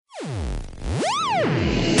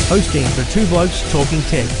hosting for Two Blokes Talking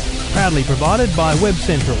Tech, proudly provided by Web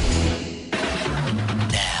Central.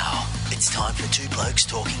 Now, it's time for Two Blokes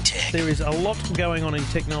Talking Tech. There is a lot going on in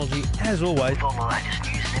technology, as always. With all the latest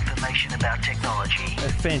news and information about technology.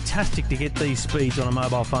 It's fantastic to get these speeds on a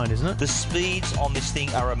mobile phone, isn't it? The speeds on this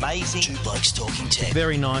thing are amazing. Two Blokes Talking Tech.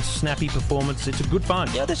 Very nice, snappy performance. It's a good phone.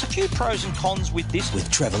 Yeah, there's a few pros and cons with this.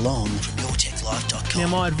 With Trevor Long from YourTechLife.com. Now,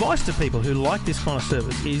 my advice to people who like this kind of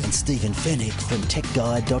service And is Stephen Fennick from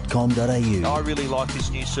TechGuide.com.au. I really like this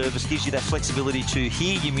new service. Gives you that flexibility to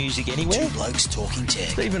hear your music anywhere. Two Blokes Talking Tech.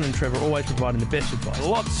 Stephen and Trevor always providing the best advice.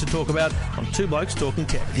 Lots to talk about on Two Blokes Talking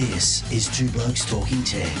Tech. This is Two Blokes Talking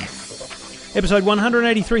Tech. Episode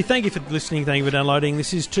 183. Thank you for listening. Thank you for downloading.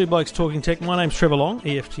 This is Two Blokes Talking Tech. My name's Trevor Long,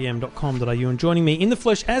 EFTM.com.au, and joining me in the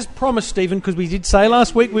flesh, as promised, Stephen, because we did say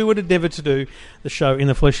last week we would endeavour to do the show in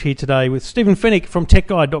the flesh here today with Stephen Fennick from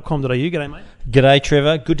TechGuide.com.au. G'day, mate. G'day,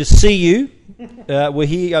 Trevor. Good to see you. We're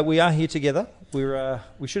here. We are here together.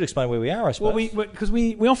 We should explain where we are, I suppose. Well, because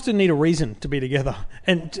we often need a reason to be together,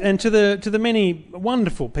 and to the many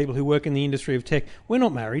wonderful people who work in the industry of tech, we're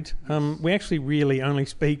not married. We actually really only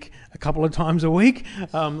speak a couple of times a week.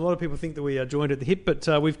 A lot of people think that we are joined at the hip, but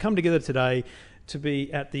we've come together today to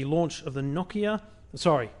be at the launch of the Nokia.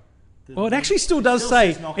 Sorry. Well, it actually still does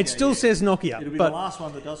say Nokia, it still says Nokia. It'll be but the last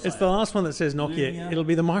one that does say it's the last one that says Nokia. Lumia. It'll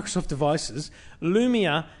be the Microsoft devices.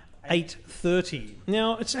 Lumia 830.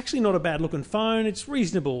 Now, it's actually not a bad looking phone. It's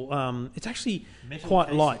reasonable. It's actually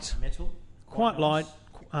quite light. Quite light.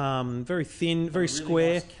 Very thin, very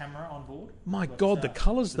square. Nice camera on board. My God, the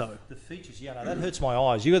colours though. The features, yeah, no, that hurts my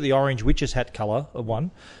eyes. You got the orange witch's hat colour of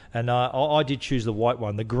one, and I did choose the white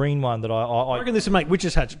one, the green one that I reckon this will make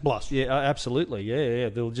witches' hats blush. Yeah, absolutely. Yeah.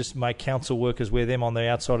 They'll just make council workers wear them on the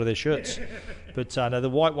outside of their shirts. But no, the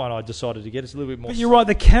white one I decided to get. It's a little bit more. But you're right.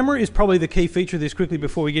 The camera is probably the key feature of this. Quickly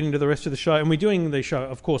before we get into the rest of the show, and we're doing the show,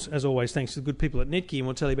 of course, as always, thanks to the good people at Netgear, and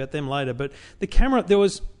we'll tell you about them later. But the camera, there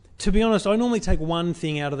was. To be honest, I normally take one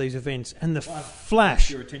thing out of these events, and the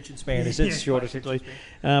flash. Your attention span is it? Short attention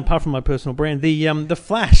span. Apart from my personal brand, the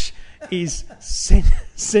flash is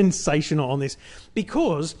sensational on this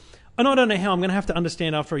because, and I don't know how I'm going to have to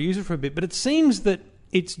understand after I use it for a bit, but it seems that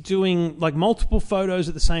it's doing like multiple photos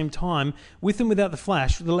at the same time with and without the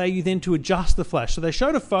flash that allow you then to adjust the flash. So they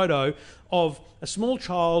showed a photo of a small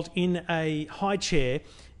child in a high chair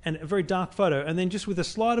and a very dark photo, and then just with a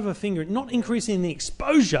slide of a finger, not increasing the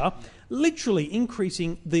exposure, literally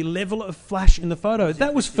increasing the level of flash in the photo.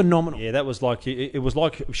 That was phenomenal. Yeah, that was like it was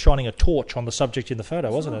like shining a torch on the subject in the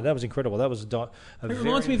photo, wasn't it? That was incredible. That was it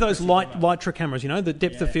reminds me of those Litra cameras, the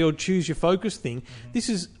depth of field, choose your focus thing. Mm-hmm. This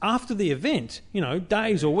is after the event,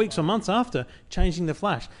 days or weeks or months after, changing the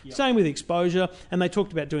flash. Yep. Same with exposure, and they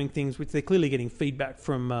talked about doing things which they're clearly getting feedback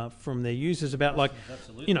from their users about, like,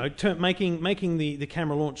 making the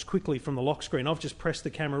camera launch quickly from the lock screen. I've just pressed the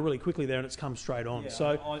camera really quickly there, and it's come straight on. Yeah, so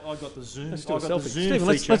I got the zoom. Let's do a I got selfie. the zoom Stephen,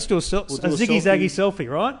 feature. let's do a ziggy-zaggy selfie,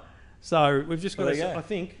 right? So we've just got I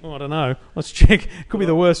think... Oh, I don't know. Let's check. Could be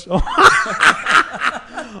the worst. We're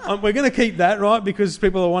going to keep that, right? Because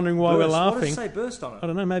people are wondering why we're laughing. What does it say burst on it? I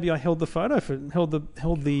don't know. Maybe I held the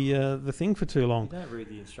the thing for too long. You don't read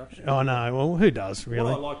the instructions. Oh, no. Well, who does, really?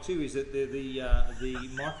 What I like, too, is that the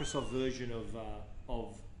Microsoft version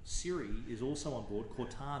of Siri is also on board,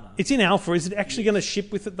 Cortana. It's in alpha. Is it actually going to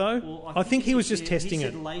ship with it, though? Well, I think he was just testing he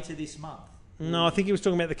it. said later this month. No, I think he was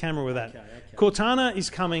talking about the camera with that. Okay. Cortana is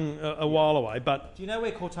coming a while away, but... Do you know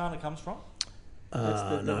where Cortana comes from?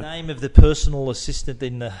 That's the name of the personal assistant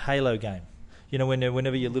in the Halo game.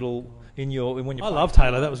 Whenever you're little when you. I loved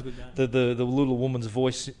Halo. That was a good game. The little woman's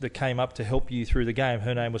voice that came up to help you through the game.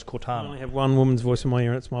 Her name was Cortana. I only have one woman's voice in my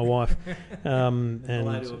ear. It's my wife. And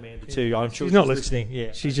Amanda too. I'm sure she's not listening.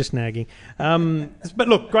 Yeah, she's just nagging. But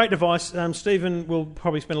look, great device. Stephen will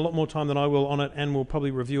probably spend a lot more time than I will on it, and we'll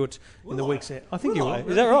probably review it in the weeks ahead. I think you will.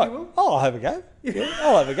 Is that right? I'll have a go. Yeah,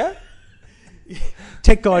 I'll have a go.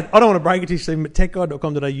 Tech Guide. I don't want to break it to you, Stephen, but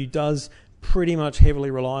techguide.com.au does pretty much heavily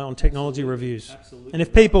rely on technology reviews. Absolutely. And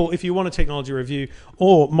if you want a technology review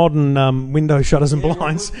or modern window shutters and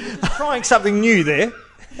blinds, we're trying something new there.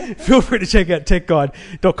 Feel free to check out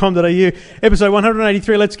techguide.com.au. Episode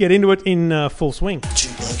 183. Let's get into it in full swing. Two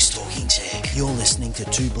Blokes Talking Tech. You're listening to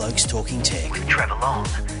Two Blokes Talking Tech with Trevor Long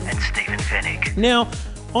and Stephen Fennick. Now,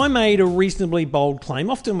 I made a reasonably bold claim.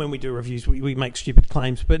 Often when we do reviews, we make stupid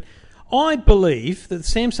claims, but I believe that the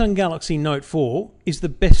Samsung Galaxy Note 4 is the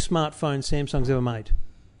best smartphone Samsung's ever made.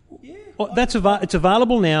 Yeah, it's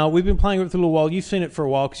available now. We've been playing with it for a little while. You've seen it for a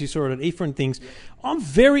while because you saw it at IFA and things. Yeah. I'm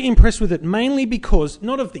very impressed with it, mainly because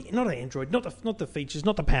not Android, not the features,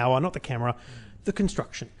 not the power, not the camera, the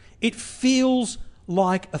construction. It feels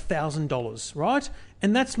like $1,000, right?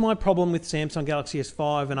 And that's my problem with Samsung Galaxy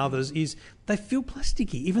S5 and others is they feel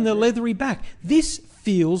plasticky, even the leathery back. This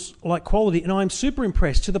feels like quality, and I'm super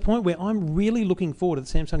impressed to the point where I'm really looking forward to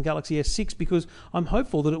the Samsung Galaxy S6 because I'm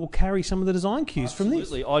hopeful that it will carry some of the design cues from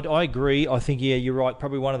this. Absolutely. I agree. I think, you're right.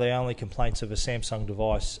 Probably one of the only complaints of a Samsung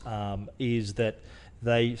device is that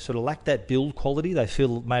they sort of lack that build quality. They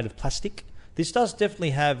feel made of plastic. This does definitely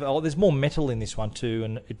have... there's more metal in this one too,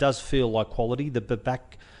 and it does feel like quality. The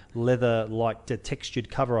back leather-like textured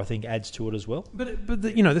cover, I think, adds to it as well. But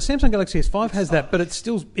the Samsung Galaxy S5 has that, but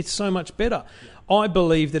it's so much better. I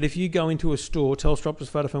believe that if you go into a store, Telstra,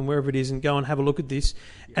 Optus, Vodafone, wherever it is, and go and have a look at this,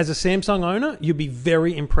 as a Samsung owner, you'll be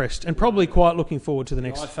very impressed and probably quite looking forward to the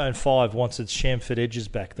next... The iPhone 5 wants its chamfered edges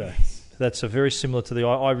back, though. That's very similar to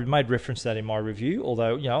I made reference to that in my review,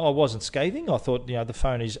 although I wasn't scathing. I thought the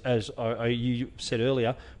phone is, as you said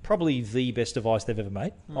earlier, probably the best device they've ever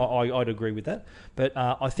made. I'd agree with that. But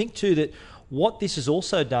I think too that what this has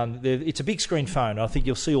also done, it's a big screen phone. I think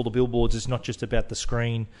you'll see all the billboards. It's not just about the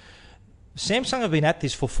screen. Samsung have been at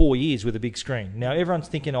this for 4 years with a big screen. Now, everyone's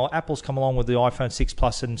thinking, Apple's come along with the iPhone 6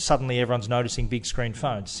 Plus and suddenly everyone's noticing big screen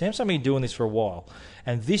phones. Samsung have been doing this for a while.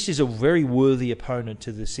 And this is a very worthy opponent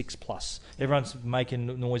to the 6 Plus. Everyone's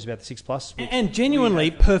making noise about the 6 Plus. And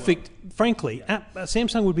genuinely perfect, frankly,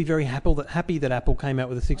 Samsung would be very happy that Apple came out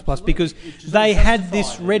with the 6 Plus because they had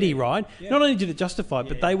this ready, right? Yeah. Not only did it justify it,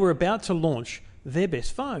 but they were about to launch their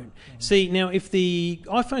best phone. See, now if the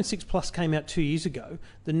iPhone 6 Plus came out 2 years ago,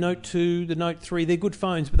 the Note 2, the Note 3, they're good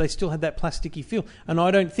phones, but they still had that plasticky feel. And I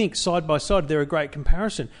don't think side by side they're a great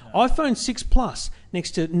comparison. iPhone 6 Plus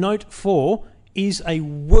next to Note 4 is a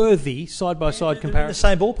worthy side-by-side comparison. In the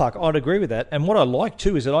same ballpark, I'd agree with that. And what I like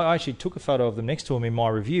too is that I actually took a photo of them next to them in my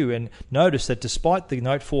review and noticed that despite the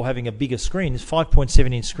Note 4 having a bigger screen, it's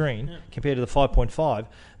 5.7-inch screen compared to the 5.5,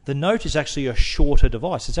 the Note is actually a shorter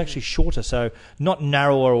device. It's actually shorter, so not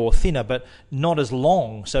narrower or thinner, but not as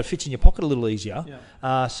long, so it fits in your pocket a little easier.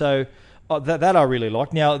 That I really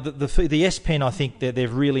like. Now, the S Pen, I think that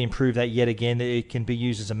they've really improved that yet again. It can be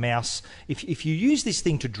used as a mouse. If you use this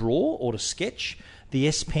thing to draw or to sketch, the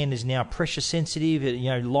S Pen is now pressure sensitive.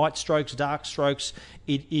 Light strokes, dark strokes.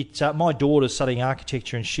 My daughter's studying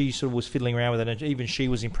architecture, and she sort of was fiddling around with it, and even she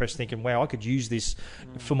was impressed, thinking, "Wow, I could use this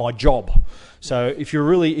for my job." So if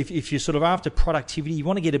you're sort of after productivity, you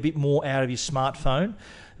want to get a bit more out of your smartphone.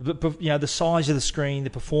 But the size of the screen, the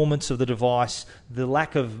performance of the device, the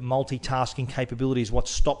lack of multitasking capability is what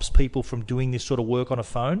stops people from doing this sort of work on a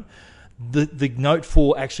phone. The Note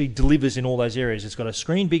 4 actually delivers in all those areas. It's got a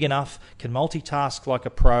screen big enough, can multitask like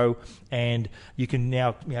a pro, and you can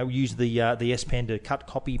now use the S Pen to cut,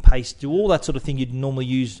 copy, paste, do all that sort of thing you'd normally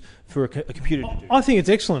use for a computer to do. I think it's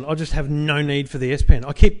excellent. I just have no need for the S Pen.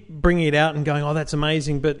 I keep bringing it out and going, "Oh, that's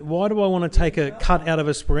amazing," but why do I want to take a cut out of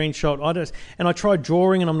a screenshot? I tried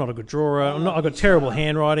drawing, and I'm not a good drawer. I've got terrible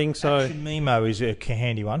handwriting. So Action Memo is a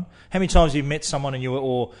handy one. How many times have you met someone and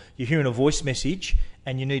you're hearing a voice message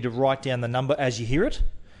and you need to write down the number as you hear it?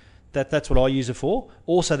 That's what I use it for.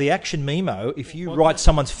 Also, the Action Memo, if you write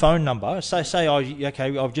someone's phone number, say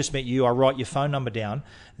I've just met you, I write your phone number down,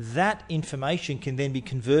 that information can then be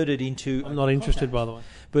converted into... I'm not interested, by the way.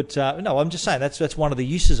 But no, I'm just saying that's one of the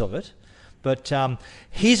uses of it. But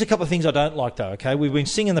here's a couple of things I don't like, though, okay? We've been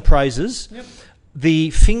singing the praises. Yep. The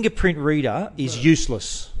fingerprint reader is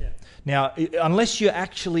useless. Yeah. Now, unless you're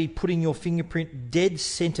actually putting your fingerprint dead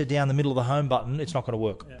centre down the middle of the home button, it's not going to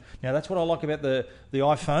work. Yeah. Now, that's what I like about the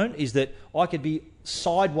iPhone, is that I could be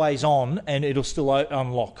sideways on and it'll still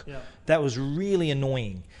unlock. Yeah. That was really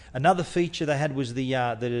annoying. Another feature they had was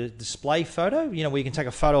the display photo, where you can take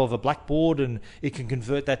a photo of a blackboard and it can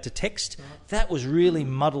convert that to text. Right. That was really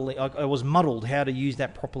muddling. I was muddled how to use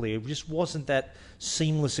that properly. It just wasn't that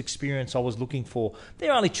seamless experience I was looking for.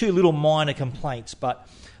 There are only two little minor complaints, but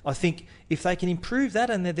I think if they can improve that,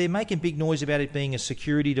 and they're making big noise about it being a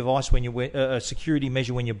security device a security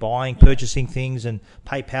measure when you're purchasing things, and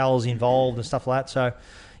PayPal's involved and stuff like that. So,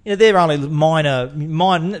 they're only minor,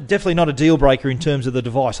 definitely not a deal breaker in terms of the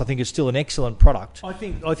device. I think it's still an excellent product. I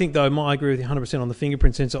think though, I agree with you 100% on the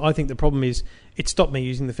fingerprint sensor. I think the problem is it stopped me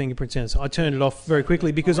using the fingerprint sensor. I turned it off very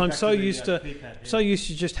quickly because I'm so used to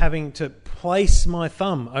just having to place my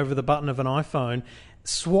thumb over the button of an iPhone.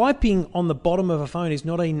 Swiping on the bottom of a phone is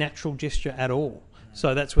not a natural gesture at all.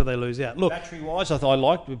 So that's where they lose out. Look, battery-wise, I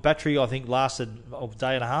liked. Battery, I think, lasted a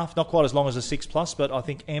day and a half. Not quite as long as the 6 Plus, but I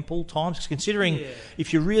think ample times. Considering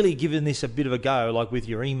if you're really giving this a bit of a go, like with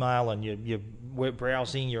your email and your web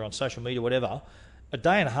browsing, you're on social media, whatever, a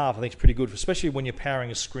day and a half I think is pretty good, especially when you're powering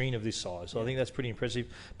a screen of this size. So I think that's pretty impressive.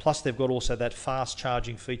 Plus, they've got also that fast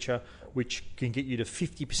charging feature, which can get you to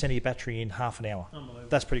 50% of your battery in half an hour.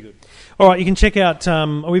 That's pretty good. All right, you can check out,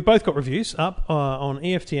 we've both got reviews up on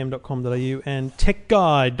EFTM.com.au and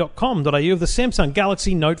techguide.com.au of the Samsung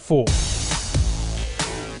Galaxy Note 4.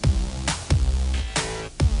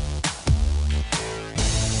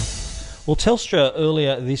 Well, Telstra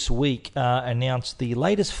earlier this week announced the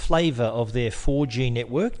latest flavour of their 4G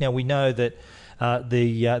network. Now, we know that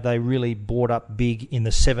they really bought up big in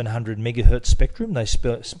the 700 megahertz spectrum. They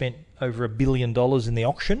spent over $1 billion in the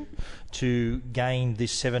auction to gain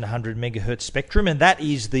this 700 megahertz spectrum, and that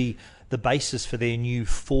is the basis for their new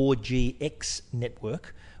 4GX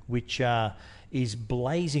network, which is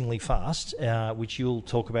blazingly fast, which you'll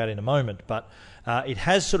talk about in a moment. But it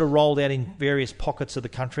has sort of rolled out in various pockets of the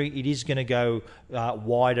country. It is going to go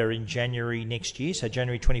wider in January next year. So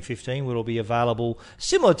January 2015 will be available,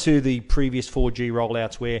 similar to the previous 4G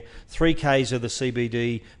rollouts, where 3Ks of the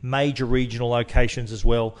CBD, major regional locations as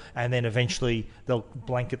well, and then eventually they'll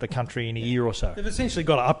blanket the country in a year or so. They've essentially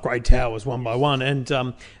got to upgrade towers one by one. And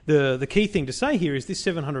the key thing to say here is this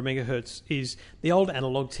 700 megahertz is the old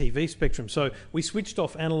analog TV spectrum. So we switched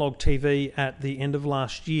off analog TV at the end of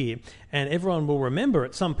last year, and everyone will remember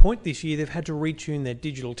at some point this year they've had to retune their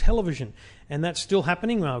digital television. And that's still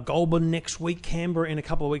happening. Goulburn next week, Canberra in a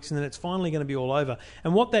couple of weeks, and then it's finally going to be all over.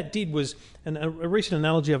 And what that did was, and a recent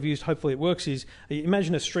analogy I've used, hopefully it works, is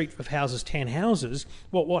imagine a street of houses, 10 houses.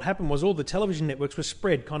 What happened was all the television networks were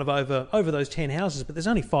spread kind of over those 10 houses, but there's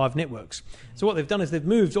only 5 networks. So what they've done is they've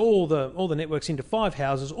moved all the networks into 5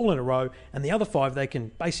 houses, all in a row, and the other 5 they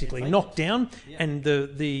can basically knock down, and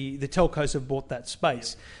the telcos have bought that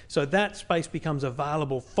space. So that space becomes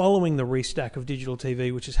available following the restack of digital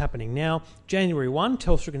TV, which is happening now. January 1,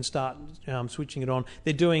 Telstra can start switching it on.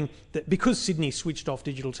 They're doing that because Sydney switched off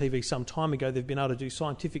digital TV some time ago. They've been able to do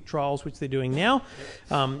scientific trials, which they're doing now.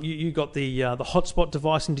 You got the hotspot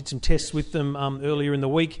device and did some tests with them earlier in the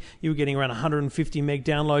week. You were getting around 150 meg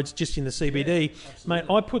downloads just in the CBD. Mate,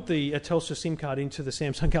 I put the Telstra SIM card into the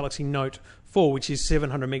Samsung Galaxy Note 4, which is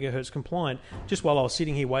 700 megahertz compliant, just while I was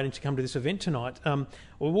sitting here waiting to come to this event tonight. I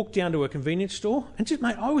walked down to a convenience store, and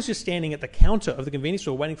mate, I was just standing at the counter of the convenience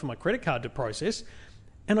store waiting for my credit card to process,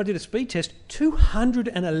 and I did a speed test,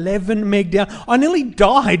 211 meg down. I nearly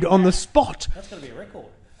died on the spot. That's going to be a record.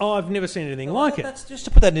 Oh, I've never seen anything like it. That's, just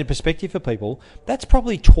to put that into perspective for people, that's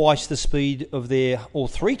probably twice the speed of or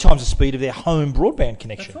 3 times the speed of their home broadband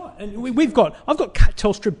connection. That's right. And I've got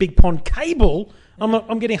Telstra Big Pond cable.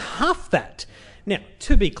 I'm getting half that. Now,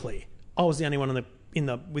 to be clear, I was the only one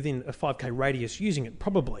within a 5k radius using it,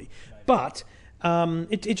 probably. But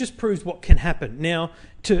it just proves what can happen. Now,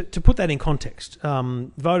 to put that in context,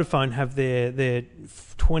 Vodafone have their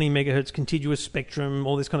 20 megahertz contiguous spectrum,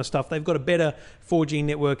 all this kind of stuff. They've got a better 4G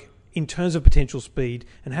network in terms of potential speed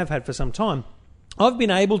and have had for some time. I've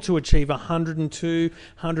been able to achieve 102,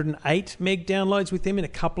 108 meg downloads with them in a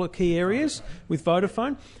couple of key areas with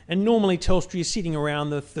Vodafone. And normally Telstra is sitting around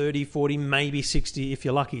the 30, 40, maybe 60 if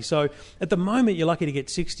you're lucky. So at the moment you're lucky to get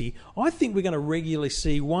 60. I think we're going to regularly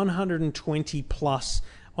see 120 plus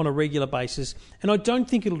on a regular basis, and I don't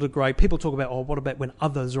think it'll degrade. People talk about, what about when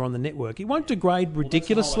others are on the network? It won't degrade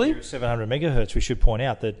ridiculously. 700 megahertz, we should point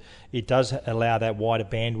out that it does allow that wider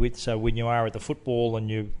bandwidth, so when you are at the football and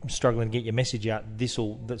you're struggling to get your message out,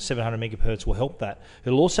 that 700 megahertz will help that.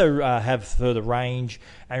 It'll also have further range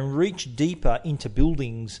and reach deeper into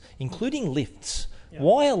buildings, including lifts. Yeah.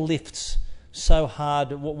 Why are lifts so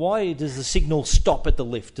hard? Why does the signal stop at the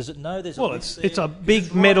lift? Does it know there's a lift there? It's a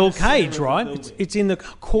big metal cage, right? It's in the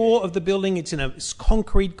core of the building. It's in a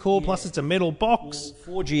concrete core, plus it's a metal box.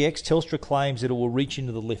 Well, 4GX, Telstra claims that it will reach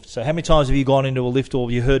into the lift. So how many times have you gone into a lift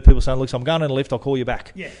or you heard people saying, look, I'm going in a lift, I'll call you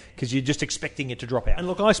back? Yeah. Because you're just expecting it to drop out. And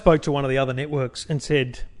look, I spoke to one of the other networks and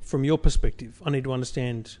said, from your perspective, I need to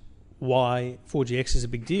understand why 4GX is a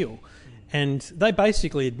big deal. And they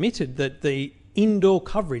basically admitted that the indoor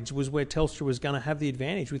coverage was where Telstra was going to have the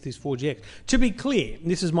advantage with this 4GX. To be clear,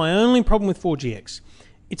 this is my only problem with 4GX.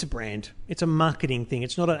 It's a brand. It's a marketing thing.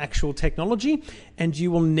 It's not an actual technology, and you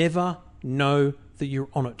will never know that you're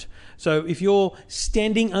on it. So if you're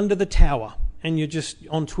standing under the tower and you're just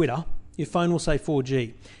on Twitter, your phone will say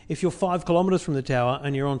 4G. If you're 5 kilometres from the tower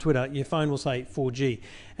and you're on Twitter, your phone will say 4G.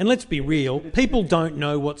 And let's be real, people don't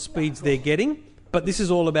know what speeds they're getting. But this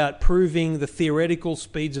is all about proving the theoretical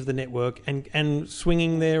speeds of the network and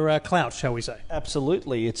swinging their clout, shall we say?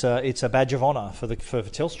 Absolutely, it's a badge of honour for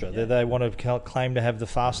Telstra. Yeah. They want to claim to have the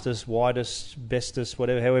fastest, widest, bestest,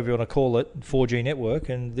 however you want to call it, 4G network,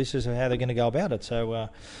 and this is how they're going to go about it. So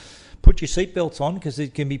put your seatbelts on because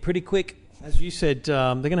it can be pretty quick. As you said,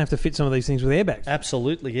 they're going to have to fit some of these things with airbags.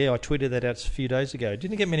 Absolutely, yeah. I tweeted that out a few days ago.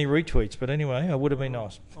 Didn't get many retweets, but anyway, it would have been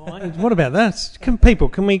nice. What about that? Can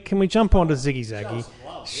we jump onto Ziggy Zaggy?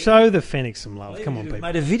 Show the Fennec some love. Come on, We people.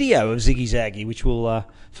 made a video of Ziggy Zaggy, which will,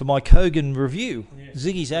 for my Kogan review.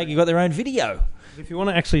 Ziggy Zaggy got their own video. If you want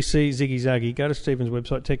to actually see Ziggy Zaggy, go to Stephen's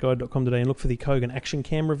website, techguide.com today, and look for the Kogan Action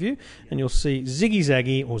Cam review, and you'll see Ziggy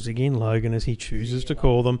Zaggy, or Ziggy and Logan, as he chooses to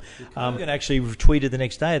call them. Kogan actually tweeted the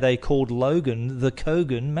next day, they called Logan the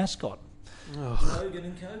Kogan mascot. Logan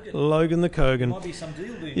and Kogan. Logan the Kogan. Might be some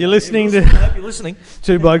deal being You're done. listening to I hope you're listening.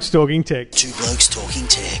 Two Blokes Talking Tech. Two Blokes Talking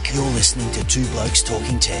Tech. You're listening to Two Blokes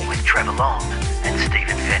Talking Tech with Trevor Long and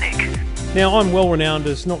Stephen Fennick. Now, I'm well renowned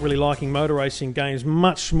as not really liking motor racing games.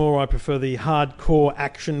 Much more, I prefer the hardcore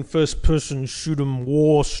action, first-person shoot-'em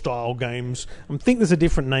war style games. I think there's a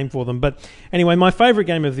different name for them. But anyway, my favourite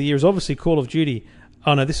game of the year is obviously Call of Duty.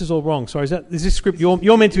 Oh no, this is all wrong. Sorry, is this script?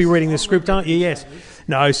 You're meant to be reading this script, aren't you? Yes.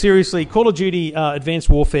 No, seriously, Call of Duty Advanced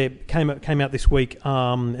Warfare came out this week.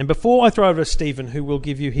 And before I throw over to Stephen, who will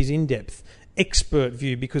give you his in-depth expert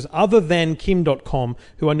view, because other than Kim.com,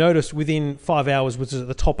 who I noticed within 5 hours was at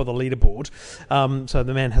the top of the leaderboard, so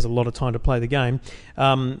the man has a lot of time to play the game.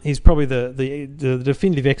 He's probably the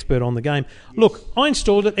definitive expert on the game. Look, I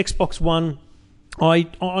installed it, Xbox One. I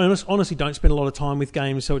honestly don't spend a lot of time with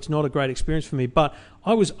games, so it's not a great experience for me, but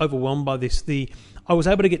I was overwhelmed by this. I was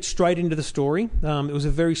able to get straight into the story. It was a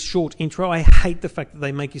very short intro. I hate the fact that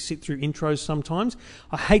they make you sit through intros sometimes.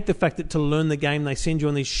 I hate the fact that to learn the game, they send you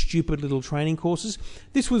on these stupid little training courses.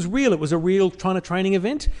 This was real. It was a real kind of training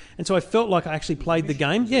event, and so I felt like I actually played the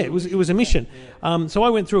game. Yeah, it was a mission. So I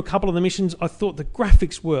went through a couple of the missions. I thought the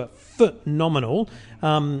graphics were phenomenal.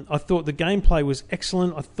 I thought the gameplay was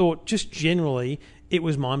excellent. I thought just generally it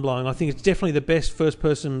was mind-blowing. I think it's definitely the best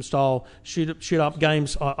first-person style shoot-up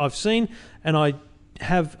games I've seen, and I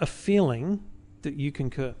have a feeling that you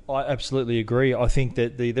concur. I absolutely agree. I think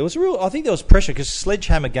that there was pressure because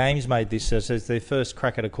Sledgehammer Games made this as their first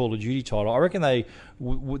crack at a Call of Duty title. I reckon there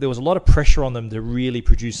was a lot of pressure on them to really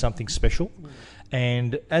produce something special.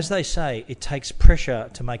 And as they say, it takes pressure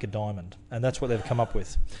to make a diamond, and that's what they've come up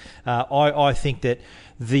with. I think that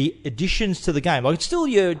the additions to the game, like it's still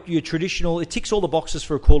your traditional, it ticks all the boxes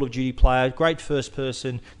for a Call of Duty player. Great first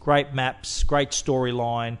person, great maps, great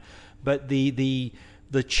storyline, but the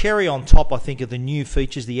cherry on top, I think, are the new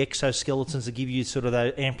features, the exoskeletons that give you sort of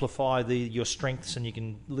that amplify your strengths, and you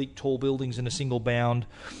can leap tall buildings in a single bound.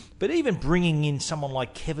 But even bringing in someone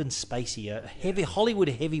like Kevin Spacey, a Hollywood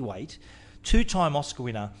heavyweight, two-time Oscar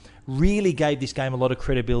winner, really gave this game a lot of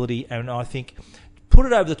credibility, and I think put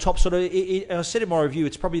it over the top. Sort of, I said in my review,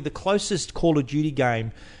 it's probably the closest Call of Duty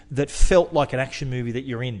game that felt like an action movie that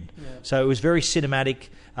you're in. Yeah. So it was very cinematic.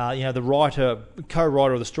 The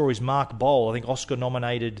co-writer of the story is Mark Bowl, I think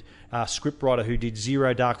Oscar-nominated scriptwriter who did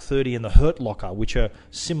Zero Dark 30 and The Hurt Locker, which are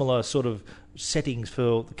similar sort of settings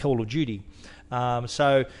for the Call of Duty.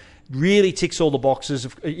 So really ticks all the boxes.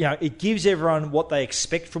 It gives everyone what they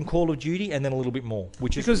expect from Call of Duty and then a little bit more.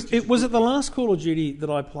 It was at the last Call of Duty that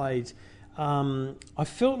I played. I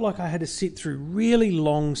felt like I had to sit through really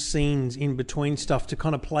long scenes in between stuff to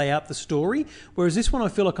kind of play out the story. Whereas this one, I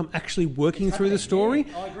feel like I'm actually working through the story.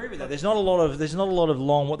 Yeah, I agree with that. There's not a lot of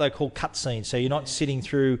long, what they call cutscenes. So you're not sitting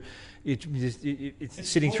through. It's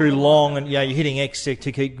sitting through long, and you're hitting X to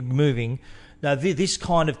keep moving. Now this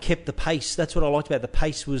kind of kept the pace. That's what I liked about it. The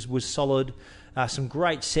pace was solid. Some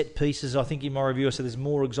great set pieces. I think in my review I said there's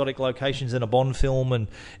more exotic locations than a Bond film, and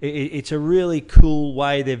it's a really cool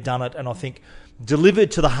way they've done it, and I think delivered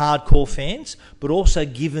to the hardcore fans, but also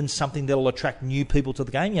given something that'll attract new people to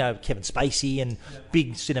the game. Kevin Spacey and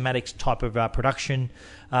big cinematics type of production.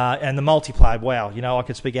 And the multiplayer, wow, I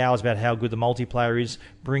could speak hours about how good the multiplayer is.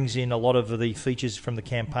 Brings in a lot of the features from the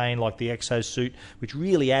campaign, like the exosuit, which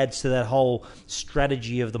really adds to that whole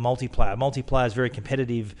strategy of the multiplayer. Multiplayer is a very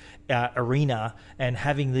competitive arena, and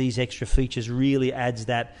having these extra features really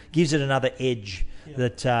gives it another edge.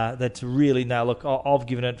 That's really, now look, I've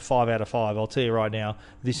given it 5 out of 5. I'll tell you right now,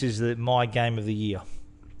 this is my game of the year.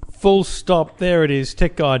 Full stop. There it is.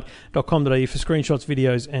 Techguide.com.au for screenshots,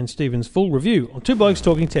 videos, and Stephen's full review on Two Blokes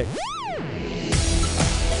Talking Tech.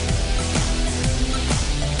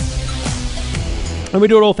 And we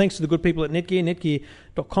do it all thanks to the good people at Netgear,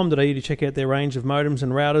 netgear.com.au, to check out their range of modems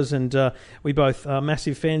and routers. And we both are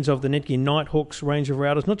massive fans of the Netgear Nighthawk's range of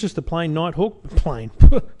routers, not just the plain Nighthawk,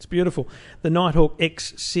 it's beautiful, the Nighthawk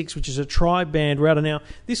X6, which is a tri-band router. Now,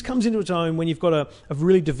 this comes into its own when you've got a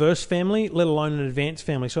really diverse family, let alone an advanced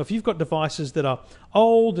family. So if you've got devices that are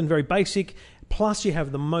old and very basic, Plus, you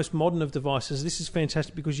have the most modern of devices. This is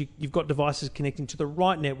fantastic because you've got devices connecting to the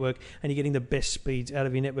right network and you're getting the best speeds out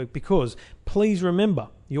of your network. Because, please remember,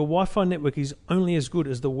 your Wi-Fi network is only as good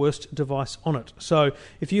as the worst device on it. So,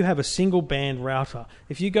 if you have a single band router,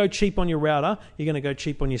 if you go cheap on your router, you're going to go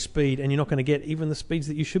cheap on your speed and you're not going to get even the speeds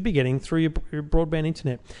that you should be getting through your broadband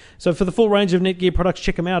internet. So, for the full range of Netgear products,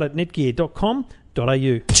 check them out at netgear.com.au.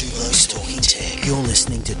 Two Blokes Talking Tech. You're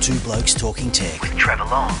listening to Two Blokes Talking Tech with Trevor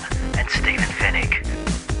Long and Stephen Fennick.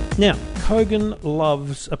 Now, Kogan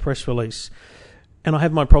loves a press release, and I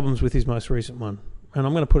have my problems with his most recent one, and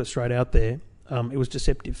I'm going to put it straight out there. It was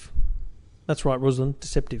deceptive. That's right, Rosalind,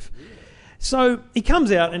 deceptive. So he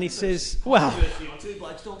comes out and he says, well, Two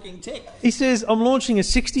Blokes Talking Tech. he says, I'm launching a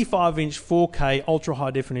 65-inch 4K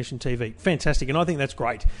ultra-high-definition TV. Fantastic, and I think that's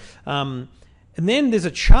great. And then there's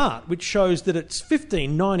a chart which shows that it's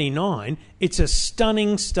 $15.99. It's a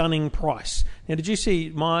stunning, stunning price. Now, did you see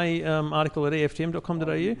my article at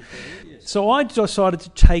EFTM.com.au? So I decided to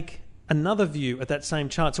take another view at that same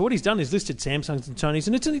chart. So what he's done is listed Samsungs and Sonys,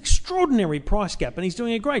 and it's an extraordinary price gap, and he's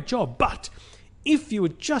doing a great job. But if you were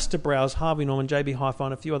just to browse Harvey Norman, JB Hi-Fi,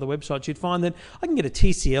 and a few other websites, you'd find that I can get a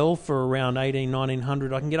TCL for around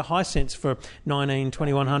 $1,1900. I can get a Hisense for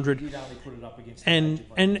 $2,100. You'd only put it up against And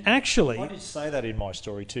actually, I did say that in my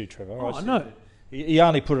story too, Trevor. Oh, I said no. that he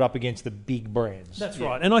only put it up against the big brands. That's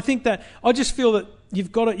right, and I think that I just feel that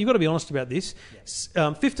you've got to be honest about this.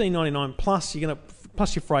 $15.99 plus you're going to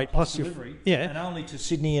plus your freight plus your delivery, yeah, and only to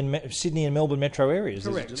Sydney and Melbourne metro areas.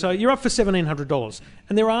 correct. So you're up for $1,700,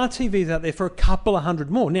 and there are TVs out there for a couple of hundred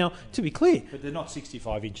more. Now, to be clear, But they're not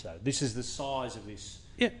 65-inch though. This is the size of this.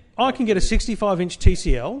 yeah, I can get a 65-inch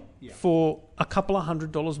TCL for a couple of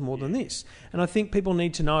 $100 more than this, and I think people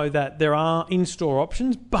need to know that there are in-store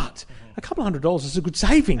options, but a couple of $100 is a good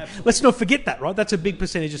saving. Let's not forget that, right? That's a big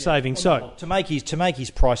percentage of saving. So To make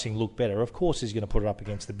his pricing look better, of course he's going to put it up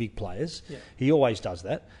against the big players. Yeah. He always does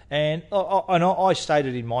that. And I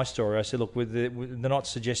stated in my story, I said, look, they're not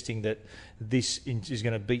suggesting that this is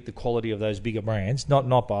going to beat the quality of those bigger brands,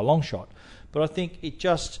 not by a long shot. But I think it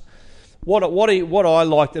just what I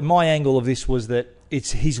liked, and my angle of this was that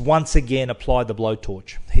he's once again applied the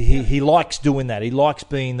blowtorch. He likes doing that. He likes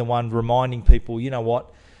being the one reminding people, you know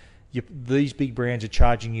what. These big brands are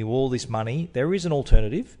charging you all this money. There is an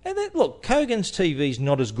alternative. And then, look, Kogan's TV is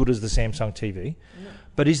not as good as the Samsung TV,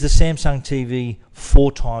 but is the Samsung TV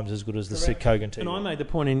 4 times as good as the Kogan TV? And I made the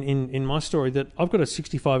point in my story that I've got a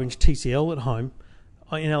 65-inch TCL at home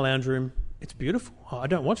in our lounge room. It's beautiful. I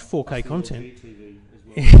don't watch 4K content.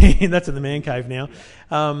 That's in the man cave now.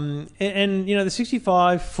 And you know, the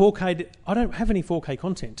 65, 4K, I don't have any 4K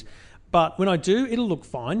content. But when I do, it'll look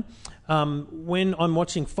fine. When I'm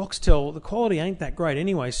watching Foxtel, the quality ain't that great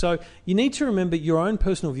anyway. So you need to remember your own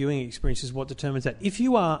personal viewing experience is what determines that. If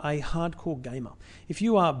you are a hardcore gamer, if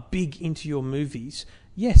you are big into your movies,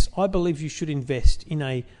 yes, I believe you should invest in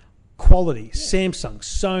a quality Samsung,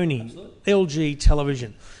 Sony, LG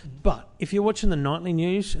television. But if you're watching the nightly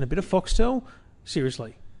news and a bit of Foxtel,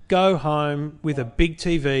 seriously, go home with a big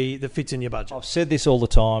TV that fits in your budget. I've said this all the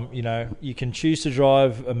time. You know, you can choose to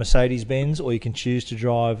drive a Mercedes-Benz or you can choose to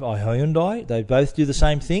drive a Hyundai. They both do the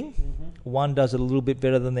same thing. Mm-hmm. One does it a little bit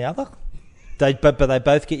better than the other. But they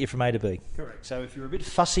both get you from A to B. Correct. So if you're a bit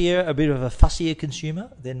of a fussier consumer,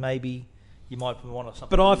 then maybe you might want something.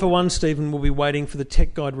 But I, for one, Stephen, will be waiting for the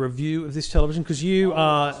Tech Guide review of this television because you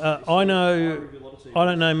are. I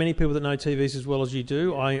don't know many people that know TVs as well as you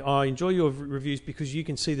do. I enjoy your reviews because you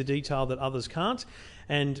can see the detail that others can't.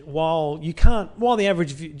 And while the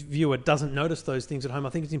average viewer doesn't notice those things at home, I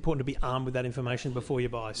think it's important to be armed with that information before you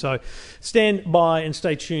buy. So stand by and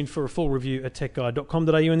stay tuned for a full review at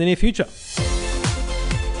techguide.com.au in the near future.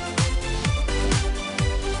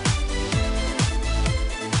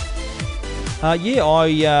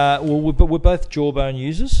 We're both Jawbone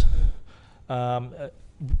users.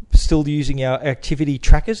 Still using our activity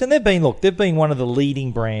trackers, and they've been one of the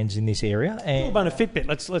leading brands in this area. And Jawbone and Fitbit.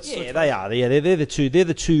 Let's they are. Yeah, they're the two. They're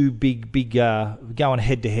the two big going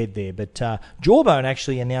head to head there. But Jawbone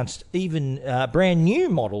actually announced even brand new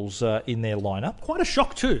models in their lineup. Quite a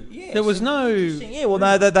shock too. Yeah, there was no. Yeah, well,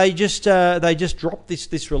 no, they just dropped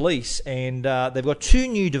this release, and they've got 2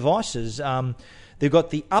 new devices. They've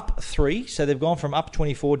got the Up 3, so they've gone from Up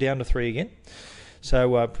 24 down to 3 again.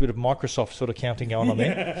 So a bit of Microsoft sort of counting going on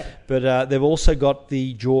there. But they've also got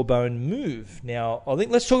the Jawbone Move. Now, I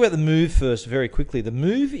think let's talk about the Move first very quickly. The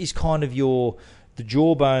Move is kind of the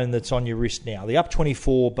Jawbone that's on your wrist now. The Up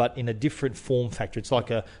 24, but in a different form factor. It's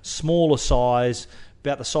like a smaller size,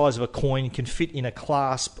 about the size of a coin, can fit in a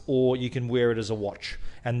clasp, or you can wear it as a watch.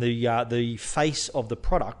 And the face of the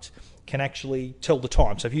product can actually tell the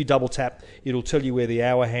time. So if you double tap, it'll tell you where the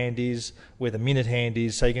hour hand is, where the minute hand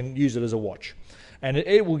is, so you can use it as a watch. And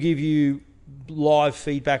it will give you live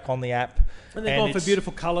feedback on the app. And they've gone for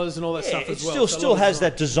beautiful colours and all that stuff as well. It still has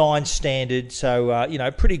that design standard, so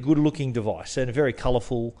pretty good looking device and very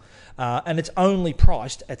colourful. And it's only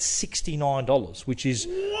priced at $69, which is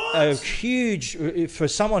a huge for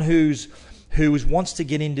someone who wants to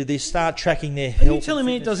get into this, start tracking their health. Are you telling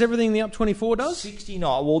me it does everything the Up 24 does?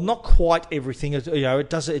 69. Well, not quite everything. It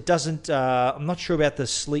does. It doesn't. I'm not sure about the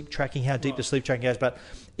sleep tracking, how deep the sleep tracking goes, but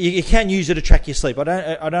you can use it to track your sleep.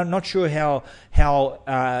 I'm not sure how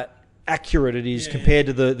accurate it is compared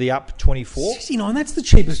to the Up 24. 69. That's the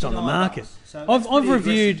cheapest on the market. So I've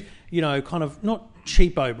reviewed, kind of not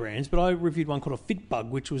cheapo brands, but I reviewed one called a Fitbug,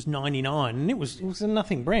 which was $99, and it was a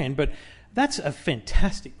nothing brand, but that's a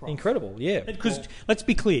fantastic price. Incredible, yeah. Because let's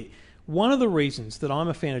be clear, one of the reasons that I'm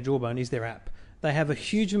a fan of Jawbone is their app. They have a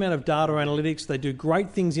huge amount of data analytics. They do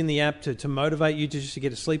great things in the app to motivate you to get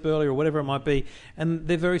to sleep early or whatever it might be. And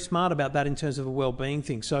they're very smart about that in terms of a well-being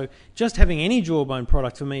thing. So just having any Jawbone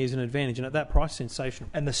product for me is an advantage. And at that price, sensational.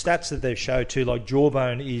 And the stats that they've showed too, like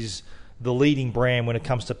Jawbone is the leading brand when it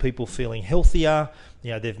comes to people feeling healthier.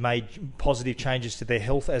 They've made positive changes to their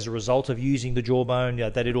health as a result of using the Jawbone.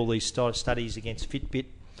 They did all these studies against Fitbit.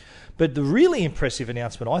 But the really impressive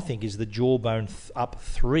announcement, I think, is the Jawbone Up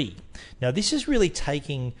 3. Now, this is really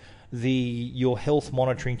taking your health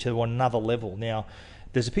monitoring to another level. Now,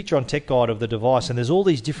 there's a picture on Tech Guide of the device, and there's all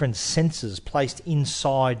these different sensors placed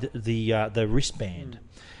inside the wristband.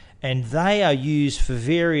 And they are used for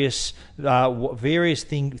various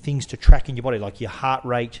things to track in your body, like your heart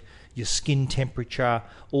rate, your skin temperature,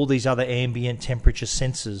 all these other ambient temperature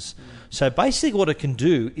sensors. So basically what it can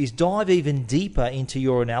do is dive even deeper into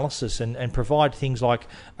your analysis and provide things like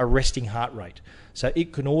a resting heart rate. So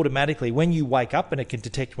it can automatically, when you wake up, and it can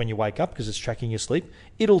detect when you wake up because it's tracking your sleep,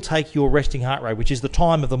 it'll take your resting heart rate, which is the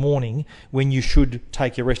time of the morning when you should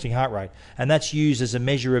take your resting heart rate. And that's used as a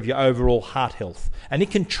measure of your overall heart health. And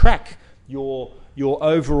it can track your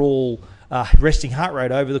overall resting heart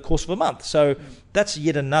rate over the course of a month. So that's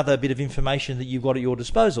yet another bit of information that you've got at your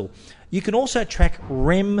disposal. You can also track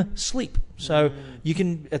REM sleep. So you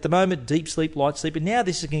can, at the moment, deep sleep, light sleep, and now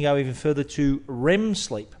this can go even further to REM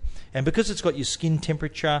sleep. And because it's got your skin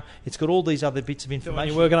temperature, it's got all these other bits of information.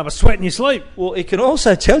 You're working up a sweat in your sleep. Well, it can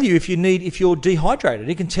also tell you if you're dehydrated.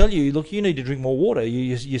 It can tell you, look, you need to drink more water.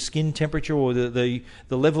 Your skin temperature or the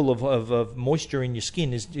level of moisture in your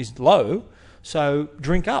skin is low, so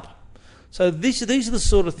drink up. So these are the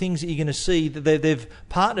sort of things that you're going to see. That they've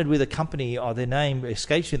partnered with a company, their name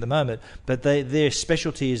escapes me at the moment, but their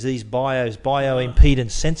specialty is these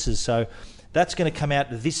bioimpedance sensors. So that's going to come out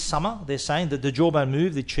this summer. They're saying that the Jawbone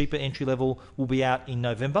Move, the cheaper entry level, will be out in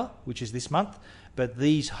November, which is this month. But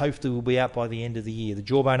these hopefully will be out by the end of the year. The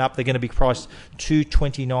Jawbone Up, they're going to be priced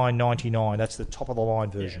 $229.99. That's the top of the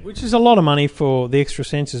line version. Which is a lot of money for the extra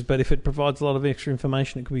sensors, but if it provides a lot of extra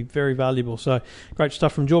information, it could be very valuable. So great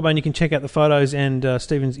stuff from Jawbone. You can check out the photos and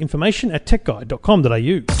Stephen's information at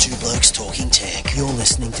techguide.com.au. Two Blokes Talking Tech. You're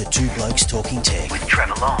listening to Two Blokes Talking Tech with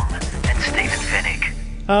Trevor Long and Stephen Fennick.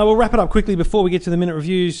 We'll wrap it up quickly before we get to the minute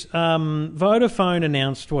reviews. Vodafone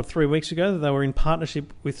announced, 3 weeks ago, that they were in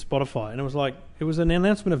partnership with Spotify. And it was an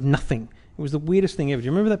announcement of nothing. It was the weirdest thing ever. Do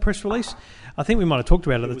you remember that press release? I think we might have talked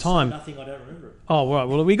about it at the time. Nothing, I don't remember it. Oh, right.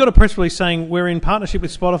 Well, we got a press release saying we're in partnership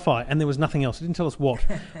with Spotify, and there was nothing else. It didn't tell us what.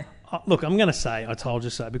 Look, I'm going to say, I told you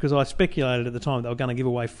so, because I speculated at the time they were going to give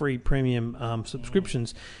away free premium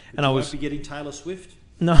subscriptions. And I was won't be getting Taylor Swift?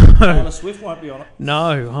 No. Taylor Swift won't be on it?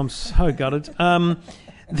 No, I'm so gutted. So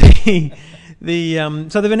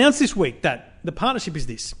they've announced this week that the partnership is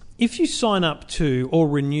this. If you sign up to or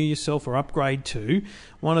renew yourself or upgrade to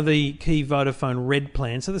one of the key Vodafone Red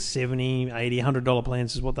plans, so the $70, $80, $100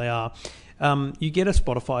 plans is what they are, you get a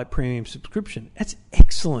Spotify premium subscription. That's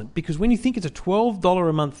excellent, because when you think it's a $12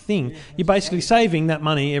 a month thing, you're basically saving that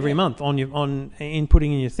money every month on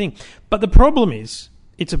inputting in your thing. But the problem is,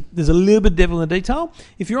 there's a little bit of devil in the detail.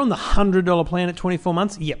 If you're on the $100 plan at 24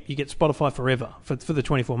 months, you get Spotify forever for the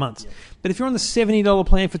 24 months. Yep. But if you're on the $70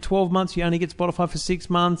 plan for 12 months, you only get Spotify for 6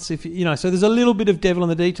 months. So there's a little bit of devil in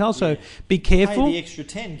the detail. So be careful. Pay the extra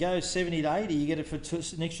 10, go 70 to 80, you get it for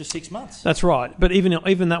an extra 6 months. That's right. But even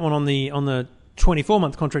that one on the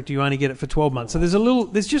 24-month contract, you only get it for 12 months. So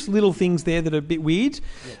there's just little things there that are a bit weird.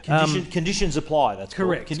 Yeah. Conditions apply. That's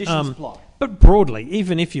correct. Conditions apply. But broadly,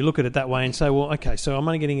 even if you look at it that way and say, well, okay, so I'm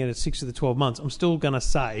only getting it at 6 of the 12 months, I'm still going to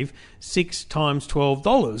save 6 times $12,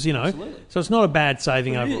 Absolutely. So it's not a bad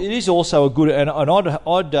saving overall. It is also a good, and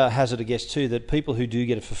I'd hazard a guess too, that people who do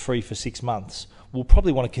get it for free for 6 months will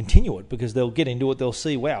probably want to continue it because they'll get into it. They'll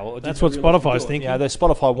see, wow. That's what Spotify's thinking.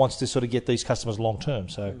 Spotify wants to sort of get these customers long term.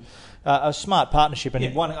 So a smart partnership.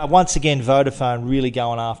 And once again, Vodafone really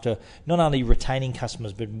going after not only retaining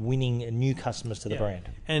customers but winning new customers to the brand.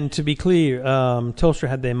 And to be clear, Telstra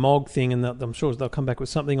had their MOG thing, and I'm sure they'll come back with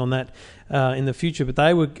something on that in the future. But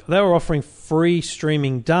they were offering free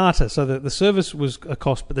streaming data, so that the service was a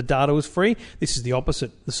cost, but the data was free. This is the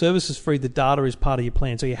opposite. The service is free, the data is part of your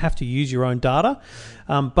plan, so you have to use your own data.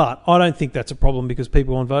 But I don't think that's a problem because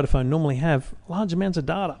people on Vodafone normally have large amounts of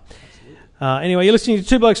data. Anyway, you're listening to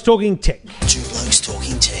Two Blokes Talking Tech. Two Blokes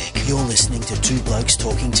Talking Tech. You're listening to Two Blokes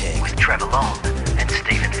Talking Tech with Trevor Long and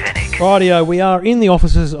Stephen Fennick. Rightio, we are in the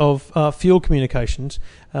offices of Fuel Communications.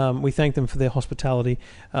 We thank them for their hospitality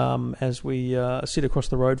as we sit across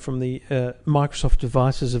the road from the Microsoft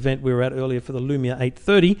Devices event we were at earlier for the Lumia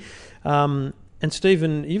 830. And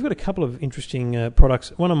Stephen, you've got a couple of interesting products.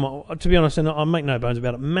 One of my, to be honest, and I make no bones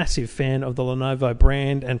about it, massive fan of the Lenovo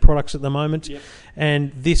brand and products at the moment. Yep.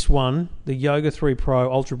 And this one, the Yoga 3 Pro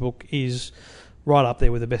Ultrabook, is right up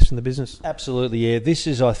there with the best in the business. Absolutely, yeah. This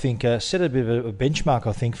is, I think, set a bit of a benchmark,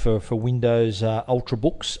 I think, for Windows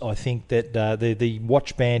Ultrabooks. I think that the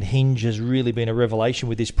watch band hinge has really been a revelation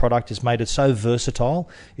with this product. It's made it so versatile.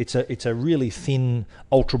 It's a really thin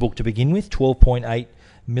Ultrabook to begin with, 12.8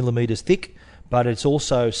 millimeters thick. But it's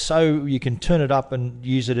also so you can turn it up and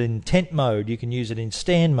use it in tent mode. You can use it in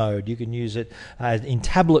stand mode. You can use it in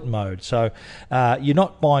tablet mode. So you're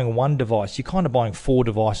not buying one device. You're kind of buying 4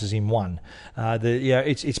 devices in one.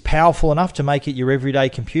 It's powerful enough to make it your everyday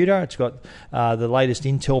computer. It's got the latest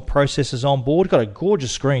Intel processors on board. Got a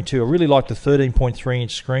gorgeous screen too. I really like the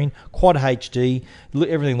 13.3-inch screen. Quad HD.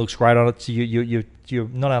 Everything looks great on it. So your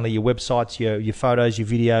not only your websites, your photos, your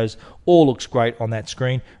videos, all looks great on that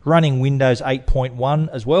screen. Running Windows 8.1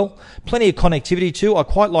 as well. Plenty of connectivity too. I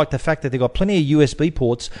quite like the fact that they've got plenty of USB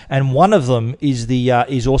ports, and one of them is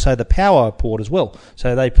is also the power port as well.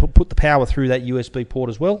 So they put the power through that USB port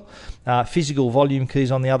as well. Physical volume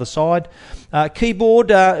keys on the other side. Keyboard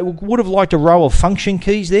would have liked a row of function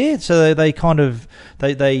keys there, so they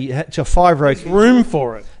it's a 5-row room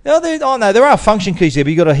for it. No, there are function keys there, but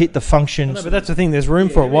you've got to hit the functions. No, but that's the thing. There's room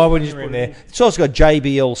for it. Why would you just put it there? It's also got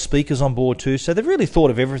JBL speakers on board too, so they've really thought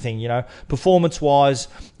of everything. Performance-wise,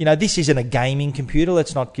 this isn't a gaming computer.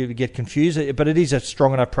 Let's not get confused. But it is a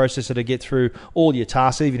strong enough processor to get through all your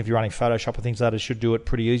tasks. Even if you're running Photoshop or things like that, it should do it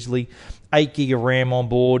pretty easily. 8 gig of RAM on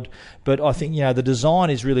board. But I think, the design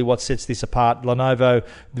is really what sets this apart. Lenovo,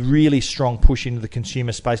 really strong push into the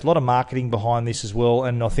consumer space. A lot of marketing behind this as well.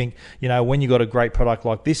 And I think, when you've got a great product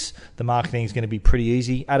like this, the marketing is going to be pretty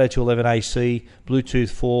easy. 802.11 AC, Bluetooth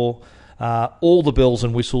 4, all the bells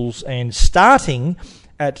and whistles, and starting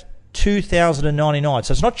at $2,099.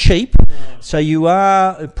 So it's not cheap. So you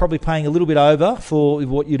are probably paying a little bit over for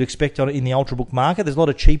what you'd expect in the Ultrabook market. There's a lot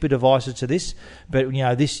of cheaper devices to this, but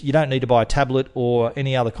this you don't need to buy a tablet or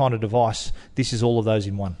any other kind of device. This is all of those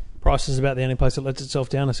in one. Price is about the only place that lets itself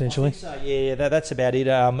down, essentially. I think so, yeah, that's about it.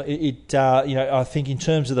 I think in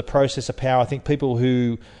terms of the processor power, I think people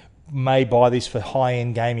who may buy this for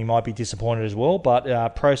high-end gaming might be disappointed as well. But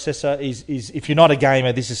processor is if you're not a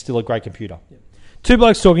gamer, this is still a great computer. Yep. Two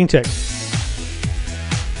Blokes Talking Tech.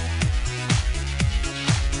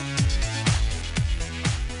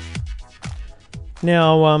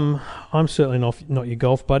 Now, I'm certainly not your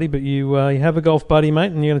golf buddy, but you have a golf buddy,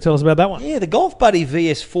 mate, and you're going to tell us about that one. Yeah, the Golf Buddy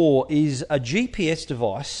VS4 is a GPS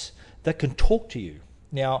device that can talk to you.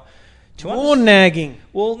 Now, more nagging.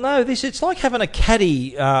 Well, no, it's like having a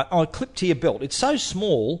caddy clipped to your belt. It's so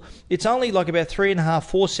small, it's only like about 3.5,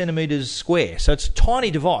 4 centimetres square. So it's a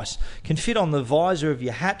tiny device. Can fit on the visor of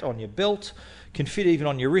your hat, on your belt, can fit even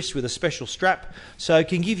on your wrist with a special strap. So it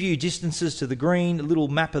can give you distances to the green, a little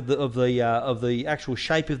map of the actual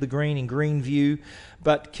shape of the green in green view,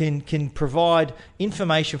 but can provide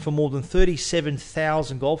information for more than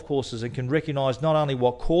 37,000 golf courses and can recognise not only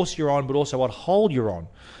what course you're on, but also what hole you're on.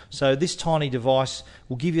 So this tiny device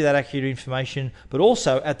will give you that accurate information, but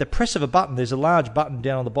also at the press of a button, there's a large button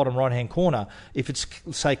down on the bottom right-hand corner. If it's,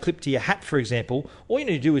 say, clipped to your hat, for example, all you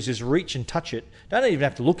need to do is just reach and touch it. Don't even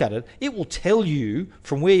have to look at it. It will tell you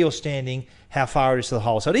from where you're standing how far it is to the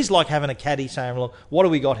hole. So it is like having a caddy saying, look, what do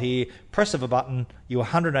we got here? Press of a button, you're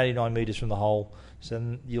 189 metres from the hole.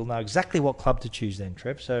 So you'll know exactly what club to choose then,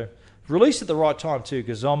 Trev. So released at the right time too,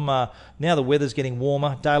 because now the weather's getting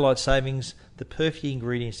warmer, daylight savings, the perfect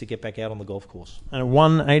ingredients to get back out on the golf course. And at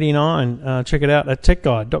 $189, check it out at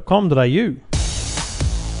techguide.com.au.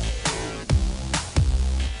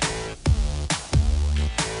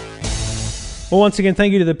 Well, once again,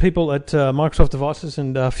 thank you to the people at Microsoft Devices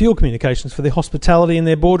and Fuel Communications for their hospitality in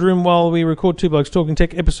their boardroom while we record Two Blokes Talking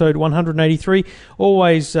Tech, episode 183.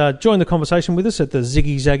 Always join the conversation with us at the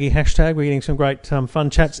Ziggy Zaggy hashtag. We're getting some great fun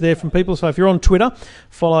chats there from people. So if you're on Twitter,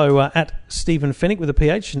 follow at Stephen Fennick with a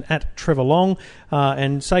PH and at Trevor Long,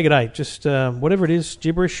 and say good day. Just whatever it is,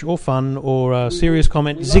 gibberish or fun or serious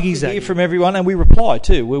comment, Ziggy Zaggy. Hear from everyone, and we reply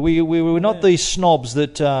too. We're not these snobs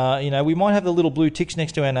that we might have the little blue ticks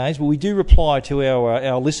next to our names, but we do reply to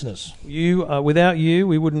our listeners. Without you,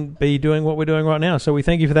 we wouldn't be doing what we're doing right now. So we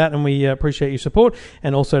thank you for that, and we appreciate your support,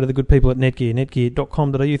 and also to the good people at Netgear,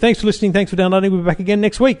 netgear.com.au. Thanks for listening. Thanks for downloading. We'll be back again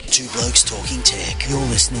next week. Two Blokes Talking Tech. You're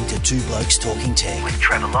listening to Two Blokes Talking Tech with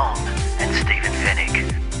Trevor Long and Stephen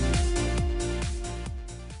Fennick.